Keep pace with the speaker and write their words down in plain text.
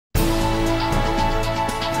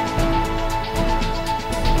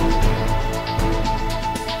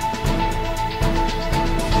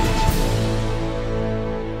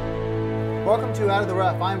Welcome to Out of the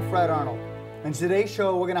Rough. I'm Fred Arnold. In today's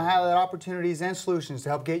show, we're going to highlight opportunities and solutions to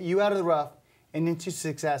help get you out of the rough and into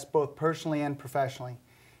success, both personally and professionally.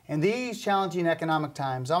 In these challenging economic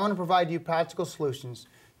times, I want to provide you practical solutions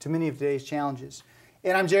to many of today's challenges.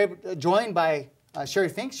 And I'm joined by Sheri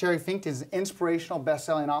Fink. Sheri Fink is an inspirational,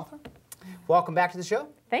 best-selling author. Welcome back to the show.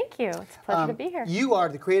 Thank you. It's a pleasure to be here. You are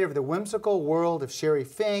the creator of The Whimsical World of Sheri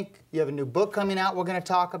Fink. You have a new book coming out we're going to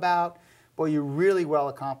talk about. Boy, you're really well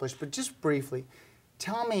accomplished. But just briefly,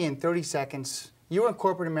 tell me in 30 seconds, you were in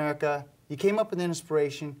corporate America. You came up with an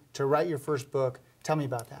inspiration to write your first book. Tell me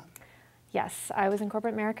about that. Yes, I was in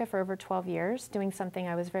corporate America for over 12 years, doing something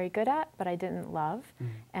I was very good at, but I didn't love.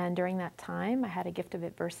 And during that time, I had a gift of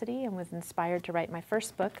adversity and was inspired to write my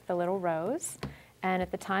first book, The Little Rose. And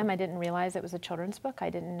at the time, I didn't realize it was a children's book. I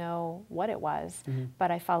didn't know what it was, but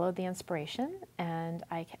I followed the inspiration, and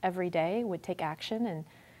I every day would take action, and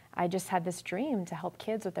I just had this dream to help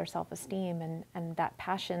kids with their self-esteem, and that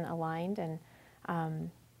passion aligned, and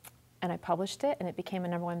I published it, and it became a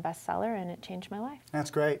 #1 bestseller, and it changed my life.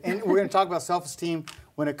 That's great. And we're going to talk about self-esteem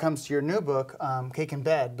when it comes to your new book, Cake in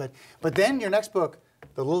Bed. But then your next book,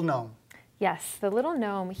 The Little Gnome. Yes, the little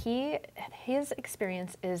gnome, his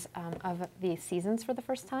experience is of the seasons for the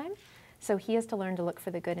first time. So he has to learn to look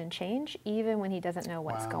for the good in change, even when he doesn't know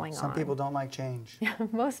what's going on. Some people don't like change.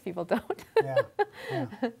 Most people don't.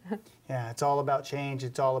 Yeah, it's all about change.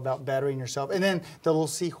 It's all about bettering yourself. And then the little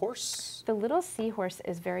seahorse? The little seahorse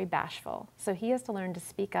is very bashful. So he has to learn to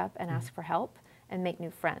speak up and ask for help and make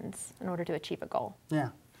new friends in order to achieve a goal. Yeah,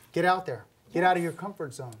 get out there. Get out of your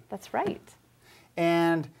comfort zone. That's right.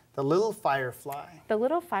 And the little firefly. The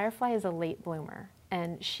little firefly is a late bloomer,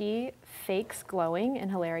 and she fakes glowing in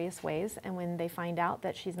hilarious ways, and when they find out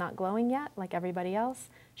that she's not glowing yet, like everybody else,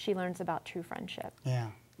 she learns about true friendship. Yeah,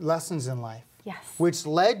 lessons in life. Yes. Which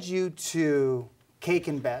led you to Cake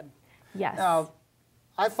in Bed. Yes. Now,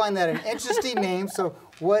 I find that an interesting name, so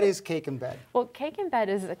what is Cake in Bed? Well, Cake in Bed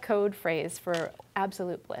is a code phrase for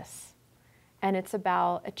absolute bliss. And it's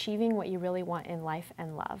about achieving what you really want in life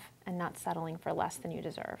and love, and not settling for less than you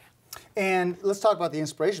deserve. And let's talk about the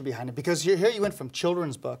inspiration behind it, because here you went from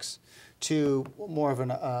children's books to more of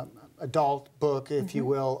an adult book, if you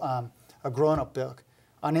will, a grown-up book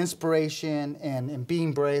on inspiration and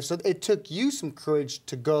being brave. So it took you some courage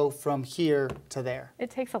to go from here to there.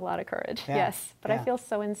 It takes a lot of courage, yes. But I feel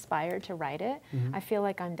so inspired to write it. I feel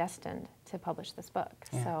like I'm destined to publish this book.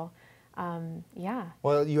 So. Yeah.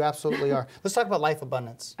 Well, you absolutely are. Let's talk about life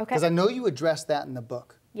abundance. Okay. Because I know you address that in the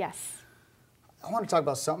book. Yes. I want to talk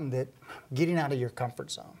about something that getting out of your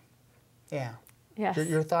comfort zone. Yeah. Yes.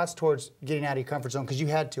 Your thoughts towards getting out of your comfort zone, because you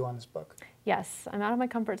had to on this book. Yes, I'm out of my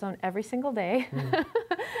comfort zone every single day,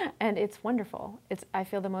 and it's wonderful. I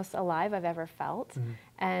feel the most alive I've ever felt,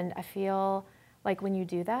 and I feel like when you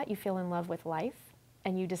do that, you feel in love with life,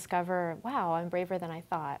 and you discover, wow, I'm braver than I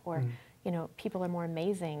thought, or you know, people are more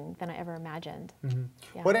amazing than I ever imagined.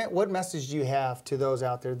 Yeah. What message do you have to those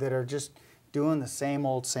out there that are just doing the same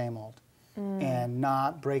old, and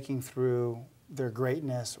not breaking through their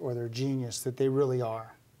greatness or their genius that they really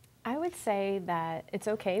are? I would say that it's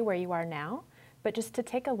okay where you are now, but just to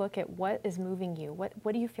take a look at what is moving you.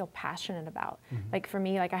 What do you feel passionate about? Like for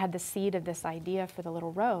me, like I had the seed of this idea for the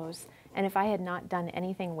little rose, and if I had not done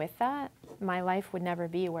anything with that, my life would never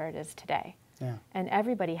be where it is today. Yeah. And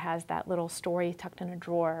everybody has that little story tucked in a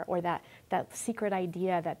drawer, or that secret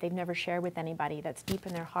idea that they've never shared with anybody that's deep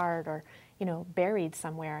in their heart, or you know, buried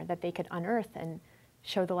somewhere that they could unearth and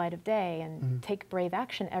show the light of day and take brave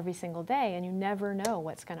action every single day, and you never know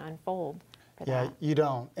what's going to unfold for that. Yeah, you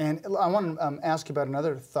don't. And I want to ask you about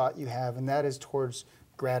another thought you have, and that is towards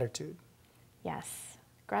gratitude. Yes.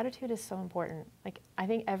 Gratitude is so important. Like, I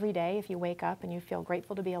think every day if you wake up and you feel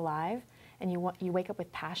grateful to be alive, and you wake up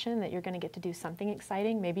with passion that you're going to get to do something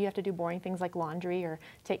exciting. Maybe you have to do boring things like laundry or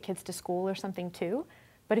take kids to school or something too.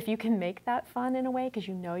 But if you can make that fun in a way, because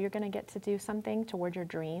you know you're going to get to do something toward your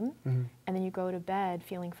dream, and then you go to bed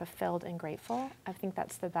feeling fulfilled and grateful, I think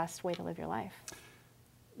that's the best way to live your life.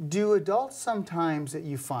 Do adults sometimes that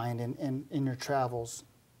you find in your travels,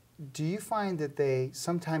 do you find that they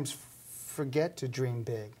sometimes forget to dream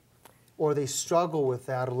big? Or they struggle with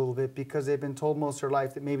that a little bit because they've been told most of their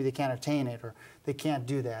life that maybe they can't attain it or they can't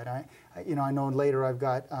do that. I know later I've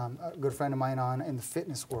got a good friend of mine on in the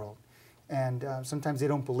fitness world, and sometimes they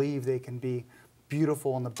don't believe they can be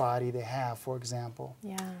beautiful in the body they have, for example.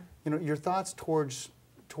 Yeah. You know, your thoughts towards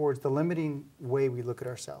the limiting way we look at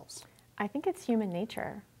ourselves. I think it's human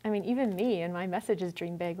nature. I mean, even me and my message is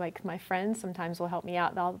dream big. Like my friends sometimes will help me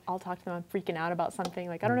out. I'll talk to them, I'm freaking out about something.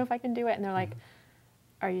 Like, I don't know if I can do it. And they're like,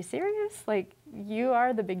 are you serious? Like, you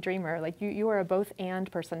are the big dreamer. Like, you are a both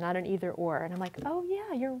and person, not an either or. And I'm like, oh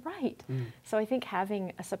yeah, you're right. So I think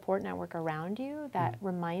having a support network around you that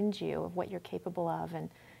reminds you of what you're capable of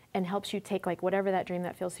and helps you take, like, whatever that dream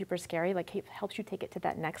that feels super scary, like, helps you take it to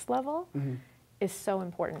that next level is so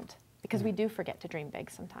important. Because we do forget to dream big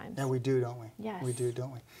sometimes. Yeah, we do, don't we? Yes. We do,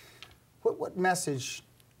 don't we? What message,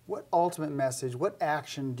 what ultimate message, what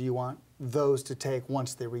action do you want those to take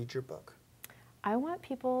once they read your book? I want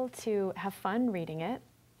people to have fun reading it,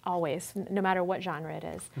 always, no matter what genre it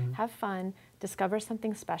is. Have fun, discover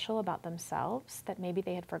something special about themselves that maybe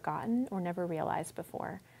they had forgotten or never realized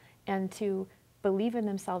before, and to believe in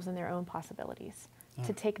themselves and their own possibilities,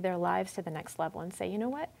 to take their lives to the next level and say, you know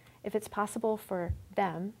what? If it's possible for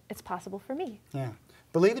them, it's possible for me. Yeah.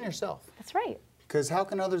 Believe in yourself. That's right. Because how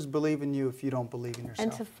can others believe in you if you don't believe in yourself?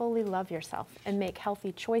 And to fully love yourself and make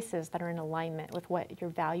healthy choices that are in alignment with what your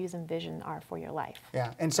values and vision are for your life.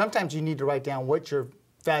 Yeah. And sometimes you need to write down what your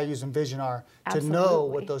values and vision are to know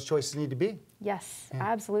what those choices need to be. Yes,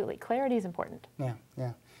 absolutely. Clarity is important. Yeah,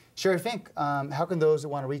 yeah. Sheri Fink, how can those that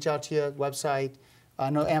want to reach out to you, website, I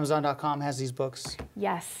know Amazon.com has these books.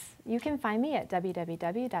 Yes. You can find me at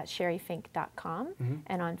www.sherifink.com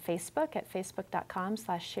and on Facebook at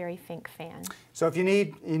facebook.com/SheriFinkFan. So if you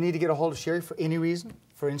need to get a hold of Sheri for any reason,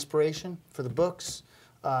 for inspiration, for the books,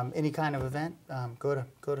 any kind of event, go to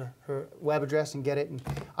her web address and get it. And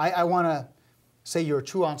I want to say you're a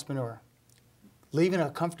true entrepreneur, leaving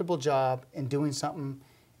a comfortable job and doing something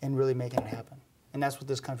and really making it happen. And that's what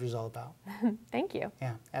this country is all about. Thank you.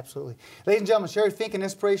 Yeah, absolutely. Ladies and gentlemen, Sheri Fink, an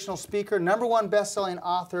inspirational speaker, #1 best-selling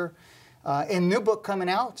author, and new book coming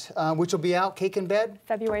out, which will be out, Cake in Bed?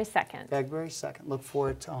 February 2nd. February 2nd. Look for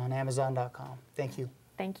it on Amazon.com. Thank you.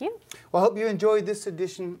 Thank you. Well, I hope you enjoyed this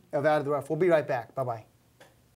edition of Out of the Rough. We'll be right back. Bye-bye.